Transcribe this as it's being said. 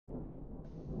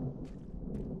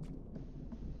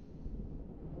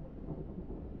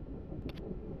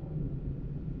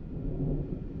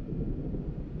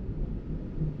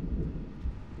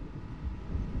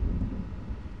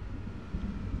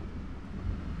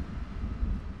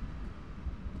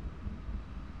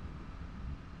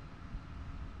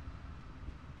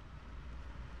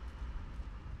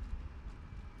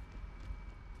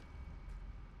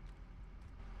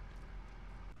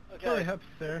Okay. Help,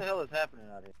 sir. What the hell is happening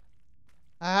out here?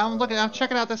 I'm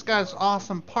checking out this guy's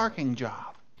awesome parking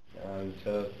job. Just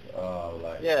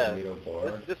like Yeah. a little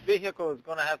board. This vehicle is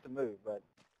gonna have to move, but.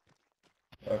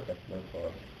 Okay, no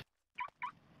problem.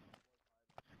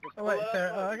 Just Oh pull wait, it up,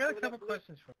 sir. look. I got a See what couple that blue-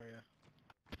 questions for you.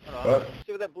 Hold on. What?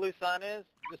 See what that blue sign is?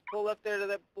 Just pull up there to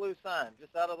that blue sign,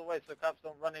 just out of the way so cops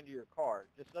don't run into your car.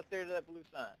 Just up there to that blue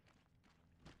sign.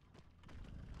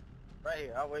 Right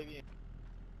here, I'll wave you in.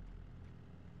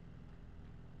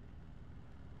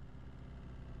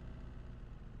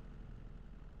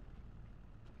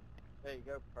 There you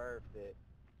go, perfect.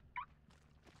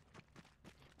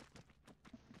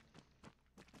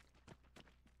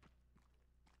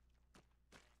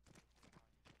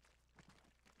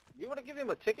 You want to give him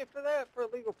a ticket for that, for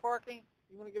illegal parking?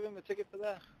 You want to give him a ticket for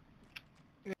that?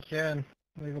 You can.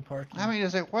 Legal parking. I mean,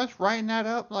 is it worth writing that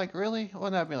up? Like, really?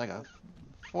 Wouldn't that be like a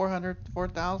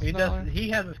 $4,000? He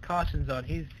has his cautions on.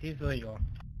 He's legal.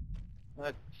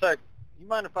 Sir, you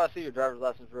mind if I see your driver's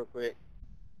license real quick?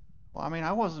 Well, I mean,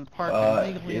 I wasn't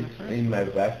parking legally in the It's first in my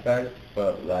backpack,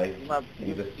 but like You might,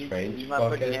 in the strange you might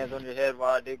put your pocket. hands on your head while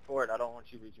I dig for it. I don't want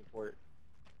you reaching for it.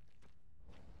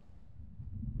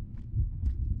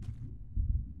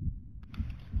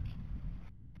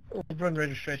 We'll run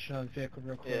registration on the vehicle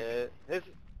real quick. Yeah,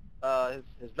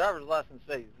 his driver's license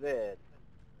says Z.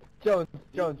 Jones,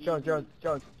 Yeah. come here.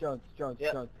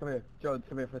 Jones,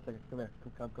 come here for a second. Come here.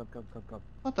 Come.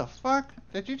 What the fuck?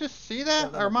 Did you just see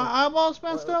that? No, Are my come. eyeballs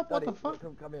messed up? What Daddy, the fuck?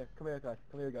 Come here,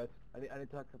 guys. I need to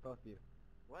talk to both of you.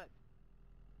 What?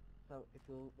 So, if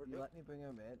you let me bring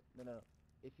him in, no.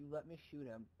 If you let me shoot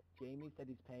him, Jamie said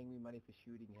he's paying me money for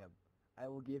shooting him. I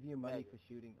will give you money for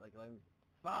shooting,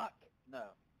 fuck! No.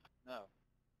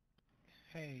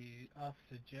 Hey,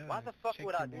 Officer Jones. Why the fuck check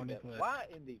would I your do wanted that? list. Why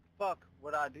in the fuck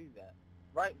would I do that?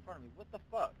 Right in front of me. What the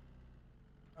fuck?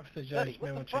 Officer Daddy, Jones, you what may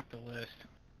the want to check fuck? the list.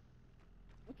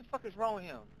 What the fuck is wrong with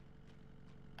him?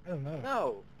 I don't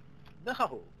know.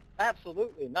 No,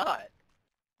 absolutely not.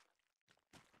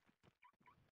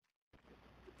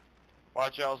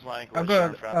 Watch y'all's language. I'm going,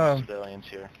 in front of civilians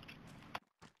here.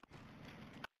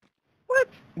 What?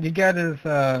 You got his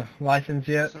license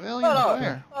yet? Civilians Hold on.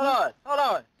 where? Hold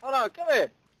on.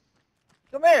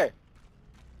 Come here.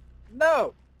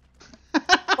 No.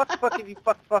 Fuck if you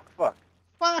fuck.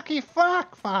 Fucky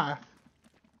fuck.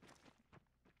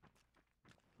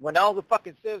 When all the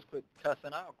fucking civs quit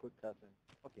cussing, I'll quit cussing.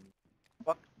 Fucking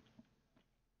fuck.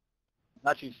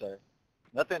 Not you, sir.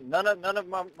 Nothing. None of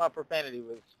my profanity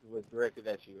was directed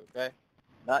at you. Okay.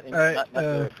 Not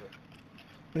directly.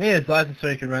 We need his license so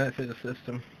he can run it through the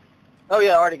system. Oh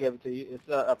yeah, I already gave it to you. It's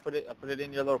I put it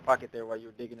in your little pocket there while you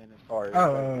were digging in his car. It's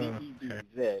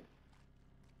DEDZ.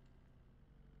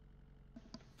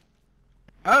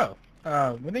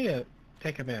 We need to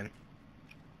take him in.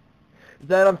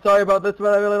 Zed, I'm sorry about this,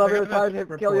 but I really love you. Bring up It's time to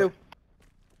this kill you. report.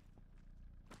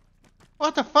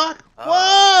 What the fuck?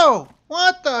 Whoa!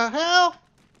 What the hell?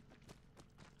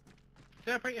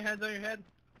 Sir, put your hands on your head.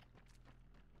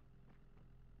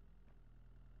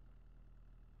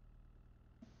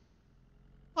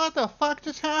 What the fuck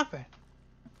just happened?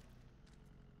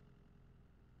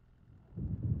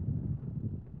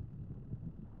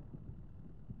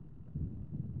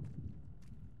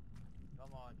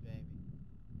 Come on, Jamie.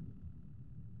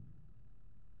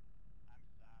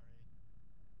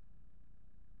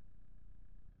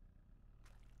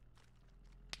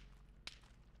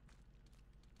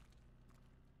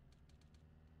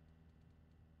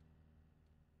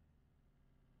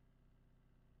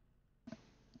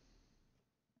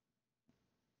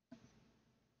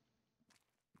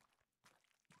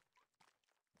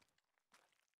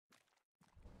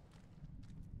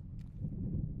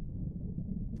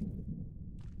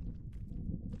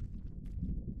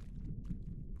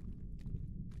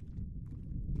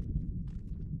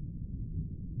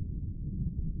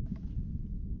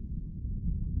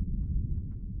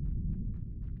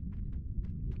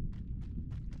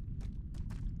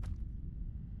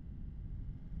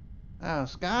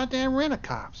 Those goddamn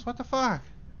rent-a-cops. What the fuck?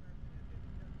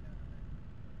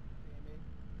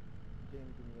 Jamie,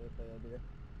 give me the idea.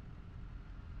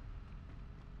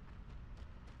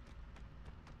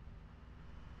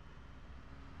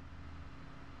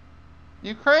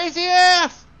 You crazy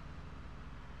ass!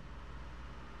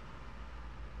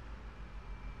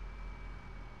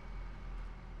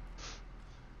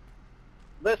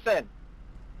 Listen,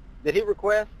 did he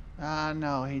request?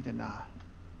 No, he did not.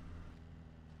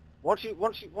 Once you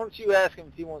ask him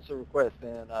if he wants to request,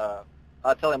 then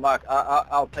I'll tell him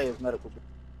I'll pay his medical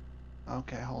bill.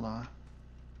 Okay, hold on.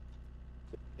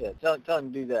 Yeah, tell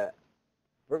him to do that.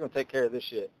 We're gonna take care of this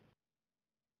shit.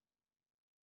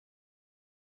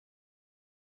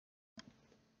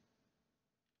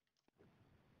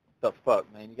 The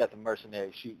fuck, man? You got the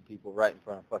mercenaries shooting people right in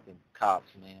front of fucking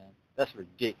cops, man. That's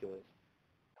ridiculous.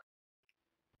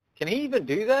 Can he even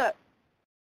do that?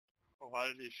 Well, why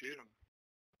did he shoot him?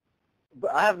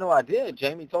 But I have no idea.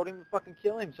 Jamie told him to fucking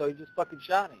kill him, so he just fucking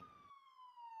shot him.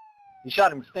 He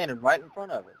shot him standing right in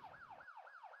front of us.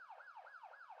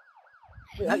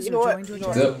 You know what? You know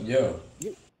What's what? up, yo?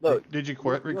 Look, Did you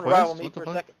quit you wanna ride request? with me What the for a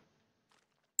fuck? second?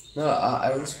 No,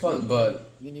 I respond,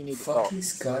 but Then you need to talk. fucking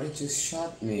Scotty just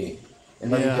shot me.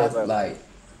 And I Yeah. had like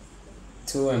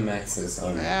 2 MXs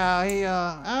on me. Yeah,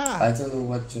 I don't know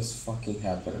what just fucking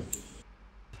happened.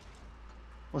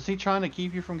 Was he trying to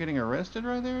keep you from getting arrested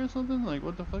right there or something? Like,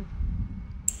 what the fuck?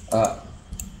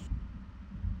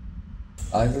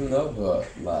 I don't know, but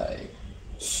like,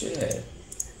 shit.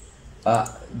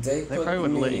 They put probably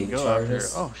wouldn't me let you in go after.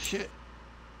 charges. Oh, shit.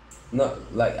 No,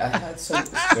 like I had some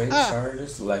strange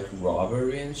charges like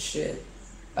robbery and shit.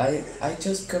 I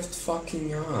just kept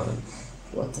fucking on.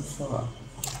 What the fuck?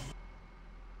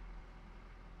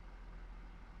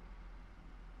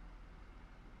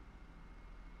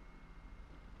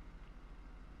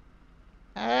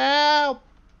 Help!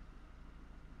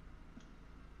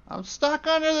 I'm stuck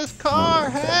under this Oh car,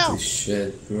 my God, help! this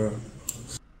shit, bro.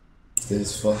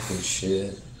 This fucking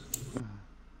shit.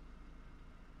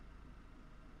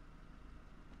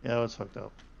 Yeah, it was fucked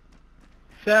up.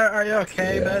 Sir, are you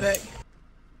okay, Yeah. medic?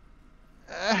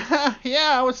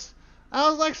 Yeah, I was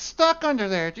like stuck under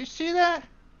there. Did you see that?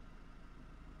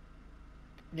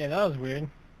 Yeah, that was weird.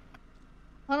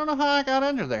 I don't know how I got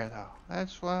under there though.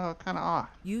 That's kind of odd.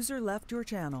 User left your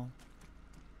channel.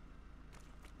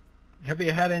 Have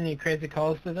you had any crazy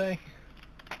calls today?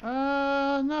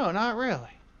 No, not really.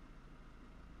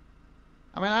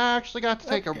 I mean, I actually got to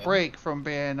take a good. break from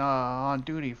being on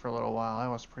duty for a little while. That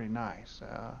was pretty nice.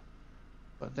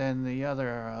 But then the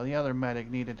other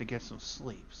medic needed to get some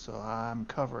sleep, so I'm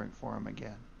covering for him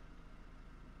again.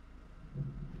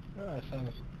 Oh, that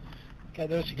sounds... Gotta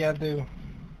do what you gotta do.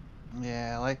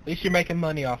 Yeah, like, At least you're making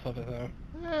money off of it, though.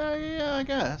 yeah, I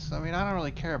guess. I mean, I don't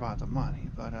really care about the money,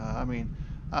 but I mean,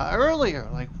 earlier,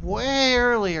 like way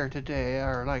earlier today,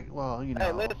 or like, well, you know,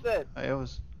 Hey, listen, it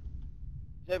was.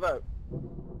 J-Bo,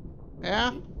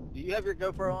 Yeah, do you have your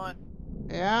GoPro on?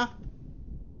 yeah.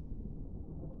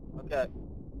 Okay.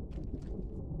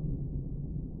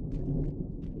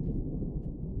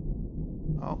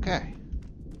 Okay.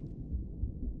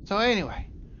 So anyway,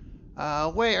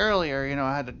 way earlier, you know,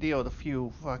 I had to deal with a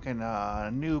few fucking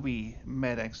newbie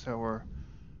medics that were,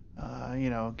 you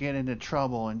know, getting into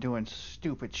trouble and doing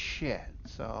stupid shit.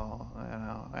 So, you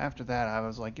know, after that, I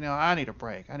was like, you know, I need a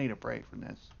break. I need a break from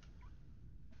this.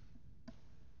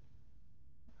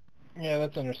 Yeah,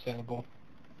 that's understandable.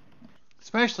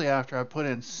 Especially after I put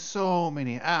in so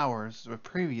many hours with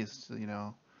previous, you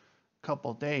know,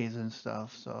 couple days and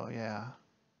stuff. So yeah.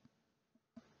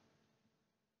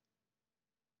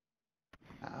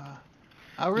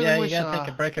 I really Yeah, you wish. gotta take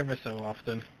a break every so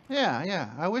often.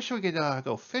 Yeah. I wish we could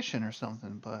go fishing or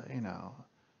something, but you know,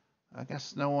 I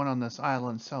guess no one on this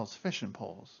island sells fishing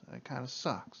poles. It kind of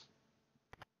sucks.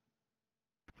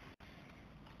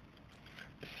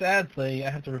 Sadly,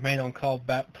 I have to remain on call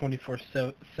about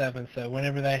 24/7, so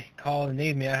whenever they call and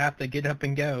need me, I have to get up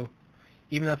and go,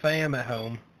 even if I am at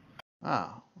home.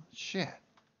 Oh shit.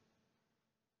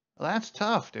 Well, that's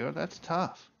tough, dude. That's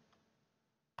tough.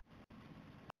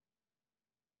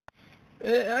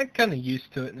 I'm kind of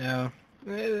used to it now.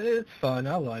 It's fun.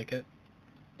 I like it.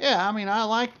 Yeah, I mean, I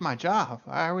like my job.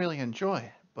 I really enjoy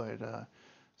it, but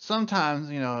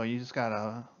sometimes, you know, you just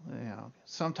gotta, you know,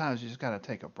 sometimes you just gotta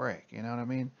take a break. You know what I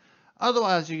mean?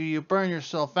 Otherwise, you burn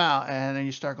yourself out and then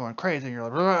you start going crazy. And you're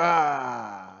like,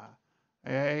 "Rah!"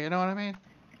 Yeah, you know what I mean?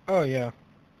 Oh yeah.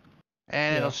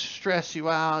 And Yeah. it'll stress you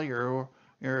out. You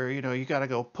know, you gotta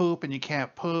go poop and you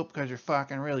can't poop because you're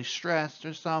fucking really stressed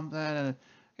or something. And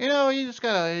you know, you just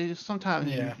gotta.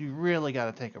 Sometimes Yeah. you really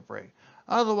gotta take a break.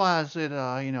 Otherwise, you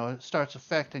know, it starts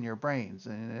affecting your brains,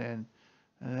 and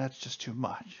that's just too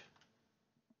much.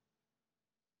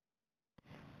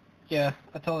 Yeah,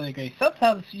 I totally agree.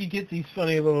 Sometimes you get these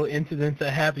funny little incidents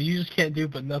that happen. You just can't do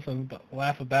but nothing but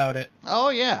laugh about it. Oh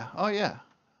yeah.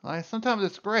 Like sometimes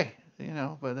it's great, you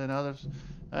know, but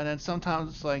then sometimes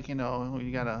it's like, you know,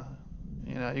 you gotta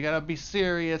be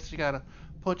serious. You gotta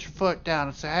put your foot down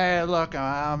and say, hey, look,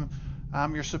 I'm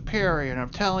your superior, and I'm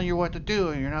telling you what to do,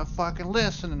 and you're not fucking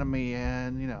listening to me,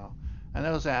 and you know, and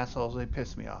those assholes, they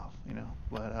piss me off, you know.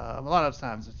 But a lot of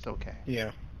times it's okay.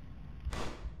 Yeah.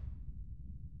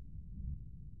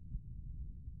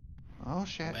 Oh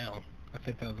shit. Well, I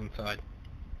think that was inside.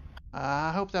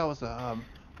 I hope that was a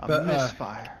But,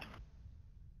 misfire.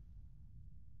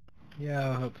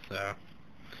 Yeah, I hope so.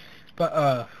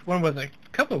 But when was it? A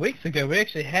couple of weeks ago, we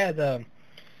actually had there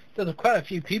was quite a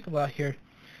few people out here.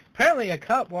 Apparently, a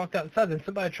cop walked outside and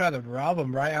somebody tried to rob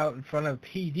him right out in front of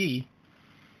PD.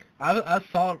 I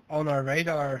saw it on our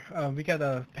radar.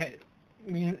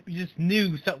 We just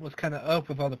knew something was kind of up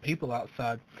with all the people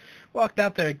outside. Walked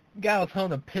out there, guy was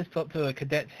holding a pistol up to a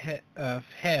cadet's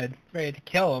head, ready to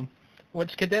kill him.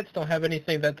 Which cadets don't have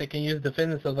anything that they can use to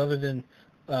defend themselves other than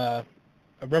a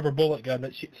rubber bullet gun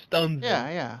that stuns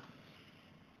them. Yeah.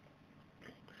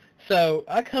 So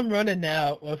I come running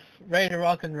out with ready to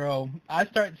rock and roll. I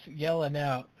start yelling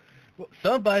out,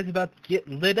 "Somebody's about to get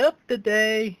lit up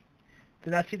today."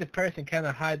 Then I see the person kind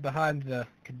of hide behind the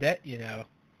cadet, you know.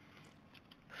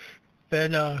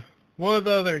 Then one of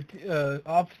the other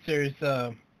officers,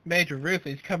 Major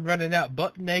Ruthless, come running out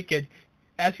butt naked,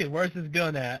 asking where's his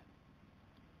gun at.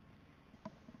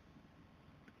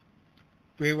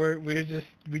 We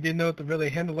didn't know what to really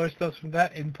handle ourselves from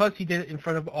that, and plus he did it in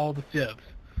front of all the fibs.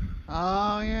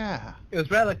 Oh yeah. It was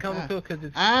rather comical because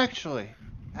it's actually,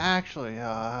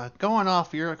 going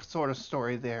off your sort of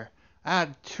story there, I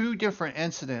had two different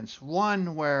incidents.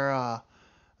 One where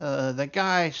the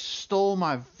guy stole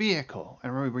my vehicle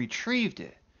and we retrieved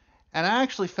it, and I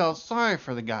actually felt sorry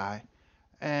for the guy,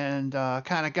 and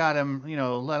kind of got him,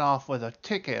 let off with a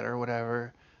ticket or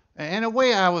whatever. In a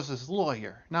way, I was his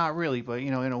lawyer, not really, but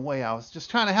in a way, I was just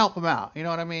trying to help him out. You know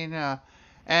what I mean? And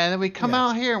then we come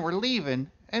out here and we're leaving.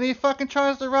 And he fucking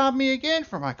tries to rob me again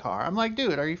for my car. I'm like,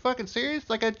 dude, are you fucking serious?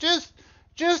 Like, I just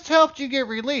helped you get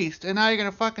released, and now you're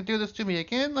gonna fucking do this to me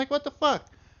again? Like, what the fuck?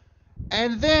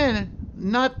 And then,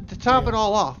 not to top it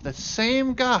all off, the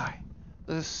same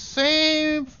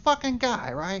fucking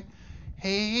guy, right?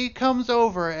 He comes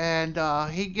over and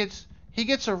he gets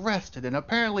arrested, and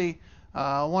apparently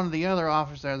one of the other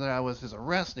officers there that I was his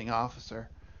arresting officer.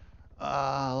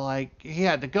 Like he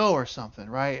had to go or something,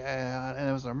 right? And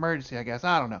it was an emergency, I guess.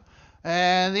 I don't know.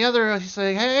 And the other, he's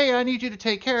saying, "Hey, I need you to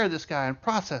take care of this guy and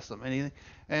process him."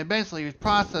 And basically he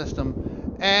processed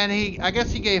him, and I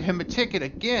guess he gave him a ticket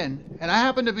again. And I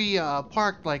happened to be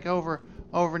parked like over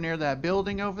near that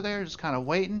building over there, just kind of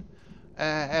waiting.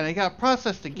 And he got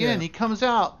processed again. Yeah. He comes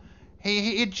out.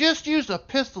 He had just used a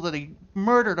pistol that he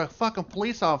murdered a fucking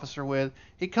police officer with.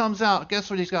 He comes out. Guess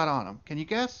what he's got on him? Can you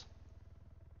guess?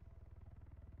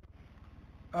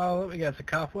 Oh, let me guess, a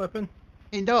cop weapon?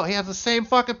 No, he has the same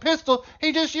fucking pistol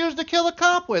he just used to kill a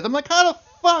cop with. I'm like, how the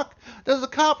fuck does a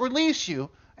cop release you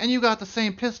and you got the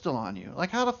same pistol on you? Like,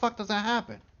 how the fuck does that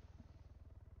happen?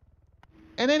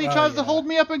 And then he tries to hold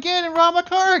me up again and rob my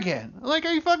car again. Like,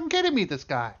 are you fucking kidding me, this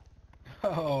guy?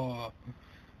 Oh.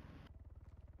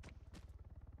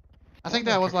 I think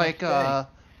that was like the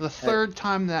third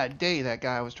time that day that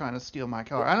guy was trying to steal my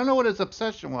car. I don't know what his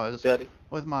obsession was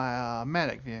with my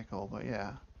medic vehicle, but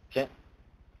yeah. Can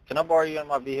I borrow you in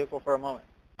my vehicle for a moment?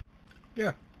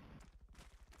 Yeah.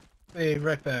 Hey,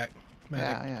 right back.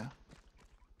 Medic.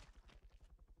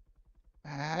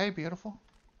 Yeah. Hey, beautiful.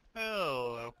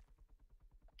 Hello.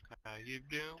 How you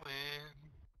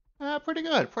doing? Pretty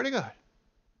good.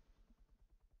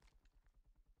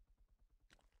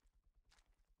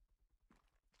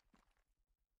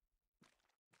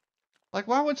 Like,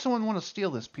 why would someone want to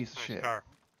steal this piece of shit? Car.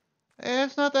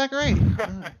 It's not that great.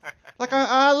 Like,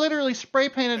 I literally spray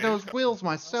painted those wheels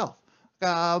myself.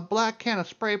 Got a black can of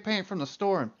spray paint from the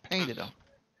store and painted them.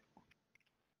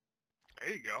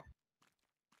 There you go.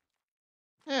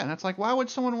 Yeah, and it's like, why would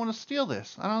someone want to steal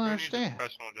this? I don't understand.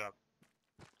 Professional job.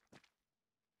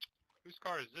 Whose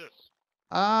car is this?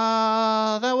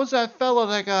 That was that fellow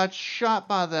that got shot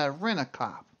by that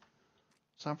rent-a-cop.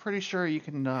 So I'm pretty sure you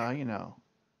can,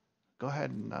 go ahead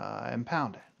and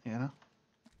impound it,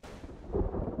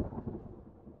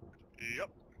 Yep.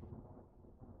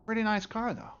 Pretty nice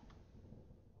car, though.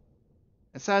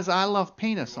 It says, "I love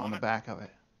penis" on the back of it.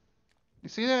 You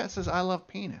see that? It says, "I love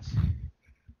penis."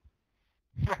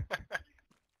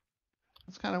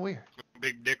 That's kind of weird.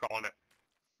 Big dick on it.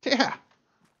 Yeah.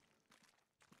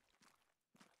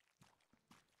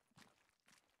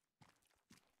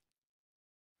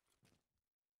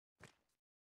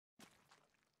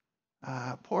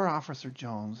 Poor Officer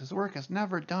Jones. His work is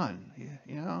never done,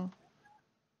 you know?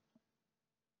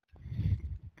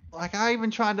 Like, we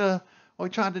tried to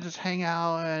just hang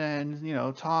out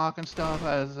and talk and stuff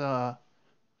as,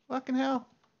 fucking hell.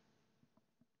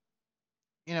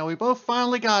 We both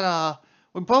finally got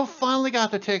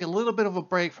to take a little bit of a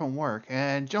break from work,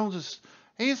 and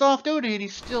he's off duty and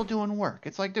he's still doing work.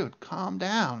 It's like, dude, calm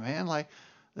down, man. Like,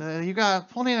 you got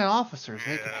plenty of officers.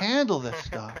 They can handle this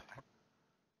stuff.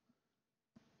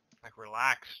 Like,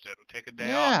 relaxed and take a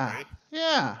day off, right?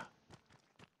 Yeah.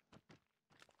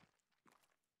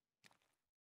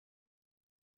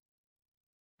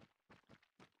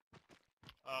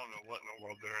 I don't know what in the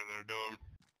world they're in there doing.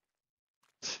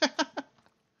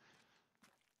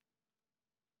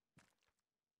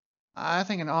 I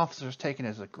think an officer's taking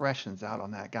his aggressions out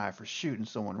on that guy for shooting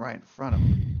someone right in front of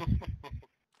him.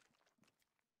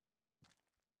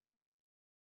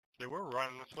 They were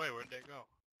running this way. Where'd they go?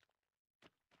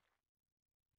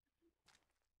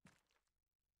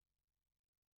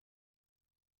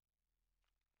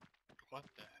 What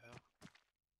the hell?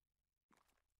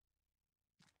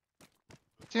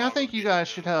 See, I think you guys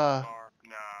should, Nah.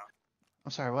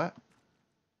 I'm sorry, what?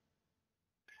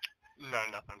 No,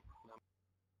 nothing.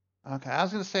 Okay, I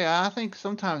was gonna say, I think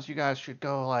sometimes you guys should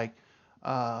go, like,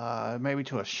 maybe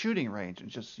to a shooting range and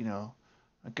just,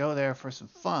 go there for some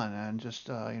fun and just,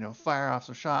 fire off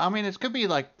some shots. I mean, it could be,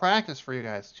 like, practice for you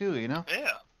guys, too, Yeah.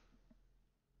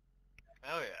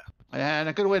 Hell yeah. And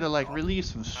a good way to, like, relieve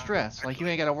some stress. Like, you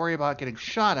ain't gotta worry about getting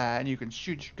shot at, and you can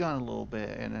shoot your gun a little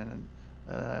bit in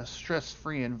a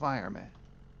stress-free environment.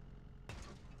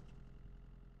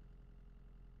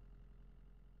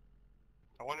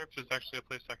 I wonder if there's actually a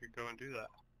place I could go and do that.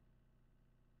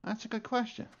 That's a good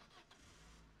question.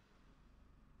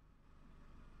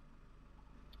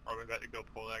 Are we about to go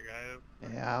pull that guy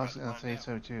up? Yeah, I was gonna say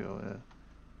so, too.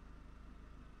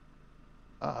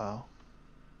 Uh-oh.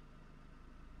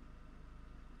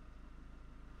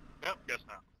 Nope, guess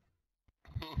not.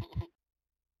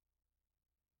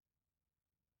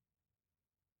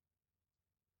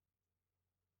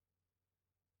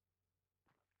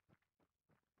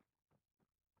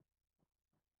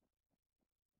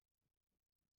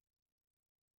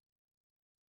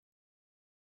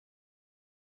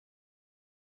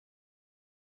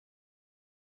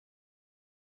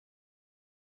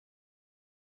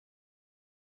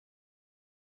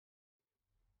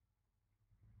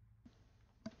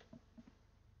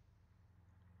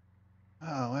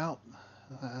 Oh, well,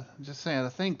 just saying, a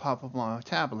thing popped up on my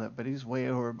tablet, but he's way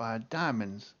over by the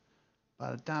diamond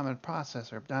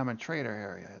processor, diamond trader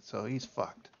area, so he's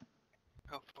fucked.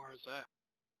 How far is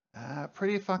that?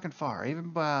 Pretty fucking far. Even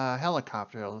by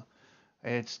helicopter,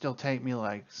 it'd still take me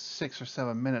like 6 or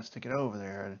 7 minutes to get over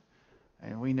there,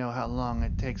 and we know how long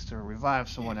it takes to revive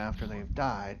someone after they've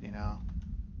died,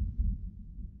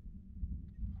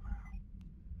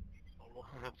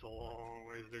 That's a long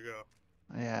ways to go.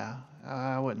 Yeah,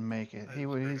 I wouldn't make it.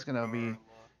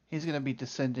 He's gonna be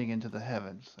descending into the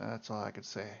heavens. That's all I could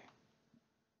say.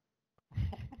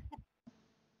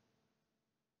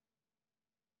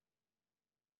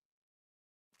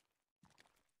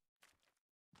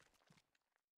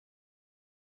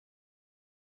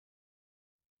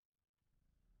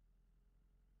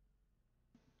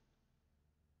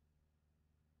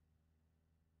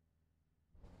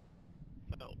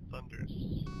 Felt thunders.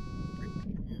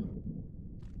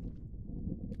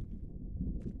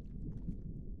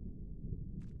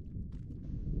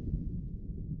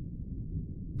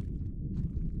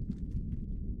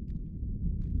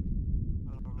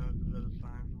 I don't know if that's a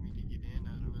sign for me to get in. I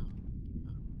don't know.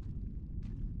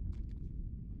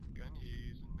 Gun you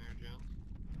using there,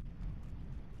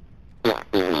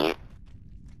 Jones?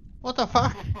 What the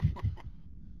fuck?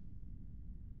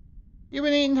 You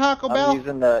been eating Taco I'm Bell?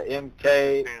 using the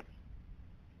MK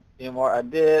MR. I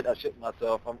did. I shit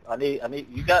myself. I need.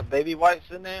 You got baby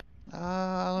wipes in there?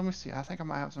 Let me see. I think I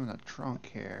might have some in the trunk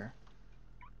here.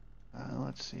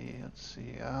 Let's see.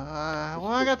 Well,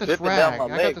 I got this Dripping rag. down my I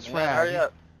got leg, this man. rag. Hurry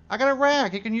up. I got a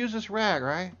rag. You can use this rag,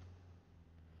 right?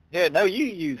 Yeah, no, you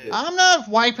use it. I'm not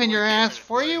wiping your ass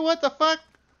for you. What the fuck?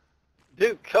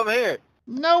 Dude, come here.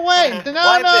 No way. No.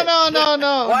 Wipe it.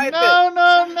 No. Wipe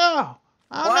No.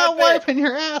 I'm not Wipe it. wiping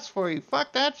your ass for you.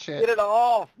 Fuck that shit. Get it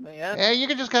off, man. Yeah, you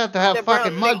can just have to have That brown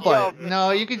fucking mud sticky off butt. it.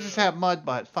 No, you can just have mud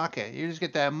butt. Fuck it. You just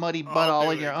get that muddy butt all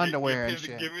in your underwear and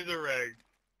shit. Give me the rag.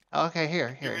 Okay,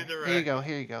 here. Give me the Here you rag. go.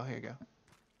 Here,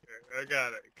 I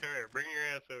got it. Come here. Bring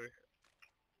your ass over here.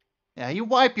 Yeah, you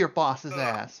wipe your boss's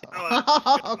ass.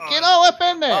 oh, Get all up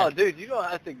in there. Oh, dude, you don't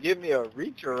have to give me a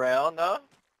reach around, no?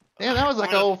 Yeah, that was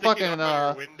like an I'm old gonna stick it fucking up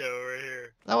on your window right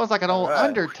here. that was like an old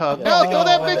Alright. undertub. Yeah. No, throw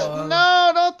that Oh. bitch.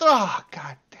 No, don't throw. Oh,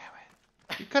 god damn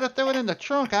it. You could have thrown it in the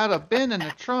trunk. I had a bin in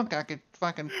the trunk. I could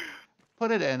fucking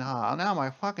put it in. Oh, now my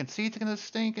fucking seat's gonna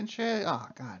stink and shit. Oh,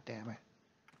 god damn it.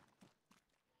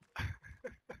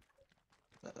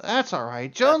 That's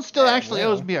alright. Jones still actually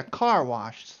owes me a car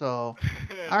wash, so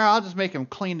I'll just make him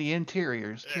clean the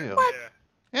interiors too.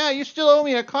 Yeah, you still owe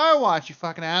me a car wash, you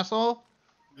fucking asshole.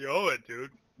 You owe it,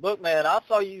 dude. Look, man, I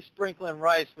saw you sprinkling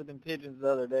rice for them pigeons the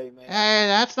other day, man. Hey,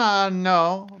 that's not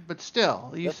no, but still,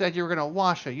 you That's- said you were gonna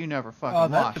wash it. You never fucking Oh,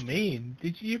 washed that's it. mean.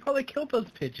 You probably killed those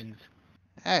pigeons?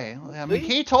 Hey, I mean,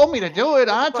 he told me to do it.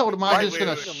 I told him I was just Wait,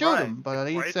 gonna wait, wait. shoot him, but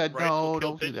he Rice- said rice no, will kill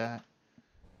don't do pigeons. that.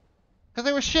 Cause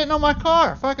they were shitting on my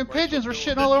car. Fucking Rice will pigeons were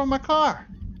kill shitting all over my car.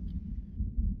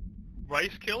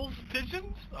 Rice kills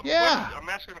pigeons? Yeah. I'm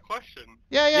asking a question.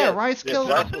 Yeah, Yes, rice yes, kills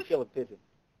rice them. will kill a pigeon.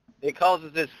 It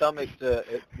causes its stomach to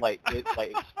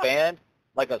expand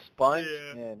like a sponge,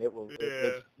 Yeah. and it will Yeah.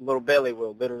 its little belly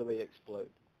will literally explode.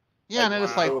 Yeah, and then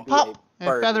it's Wow. It like will be pop a and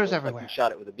bird that feathers looks everywhere. Like you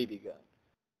shot it with a BB gun.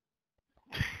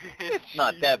 It's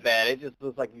not that bad. It just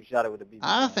looks like you shot it with a BB gun.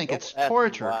 I think Don't it's ask me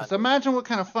torture. why. Cause imagine what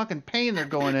kind of fucking pain they're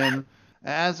going in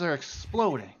as they're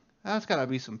exploding. That's gotta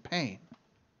be some pain.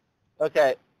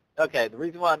 Okay. The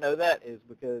reason why I know that is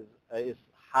because it's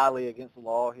highly against the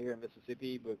law here in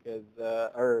Mississippi because,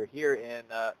 or here in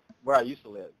where I used to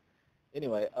live.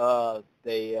 Anyway,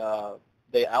 they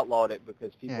outlawed it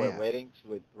because people Yeah. at weddings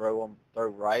would throw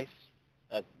rice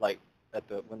at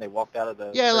when they walked out of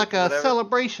the Yeah, church like or a whatever.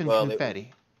 celebration Well,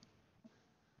 confetti.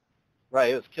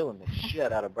 Right, it was killing the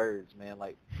shit out of birds, man.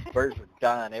 Like birds were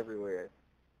dying everywhere,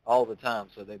 all the time.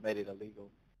 So they made it illegal.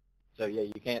 So yeah,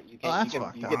 you can't. Oh, that's you can.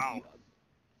 fucked You up.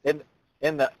 can.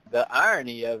 And the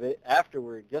irony of it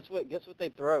afterward, guess what they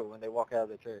throw when they walk out of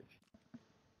the church?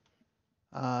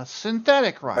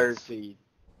 Synthetic rice. Bird seed.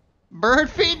 Bird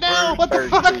feed now? What the Bird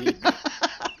fuck? feed.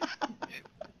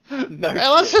 No Hey,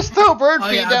 let's shit. just throw bird Oh,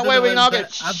 feed. yeah, That way we can all get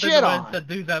I've been shit the ones on. that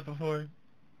do that before.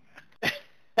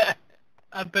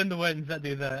 I've been the ones that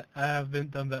do that. I have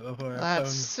done that before. I've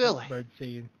That's thrown silly. Bird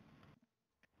seed.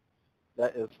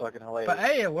 That is fucking hilarious. But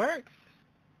hey, it works.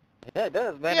 Yeah, it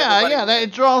does, man. Yeah,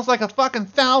 it draws like a fucking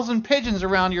 1,000 pigeons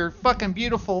around your fucking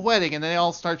beautiful wedding, and they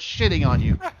all start shitting on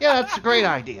you. Yeah, that's a great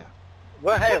idea.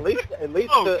 Well, hey, at least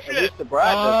Oh, the shit.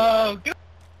 bride does Oh, good.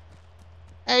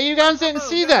 Hey, you guys didn't Oh,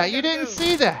 see go, that. go, You didn't go.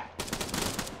 see that.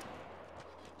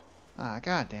 Ah,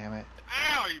 god damn it.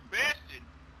 Ow, you bastard!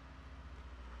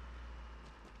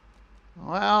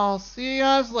 Well, see you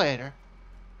guys later.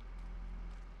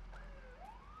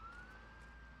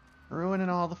 Ruining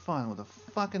all the fun with a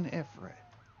fucking Ifrit.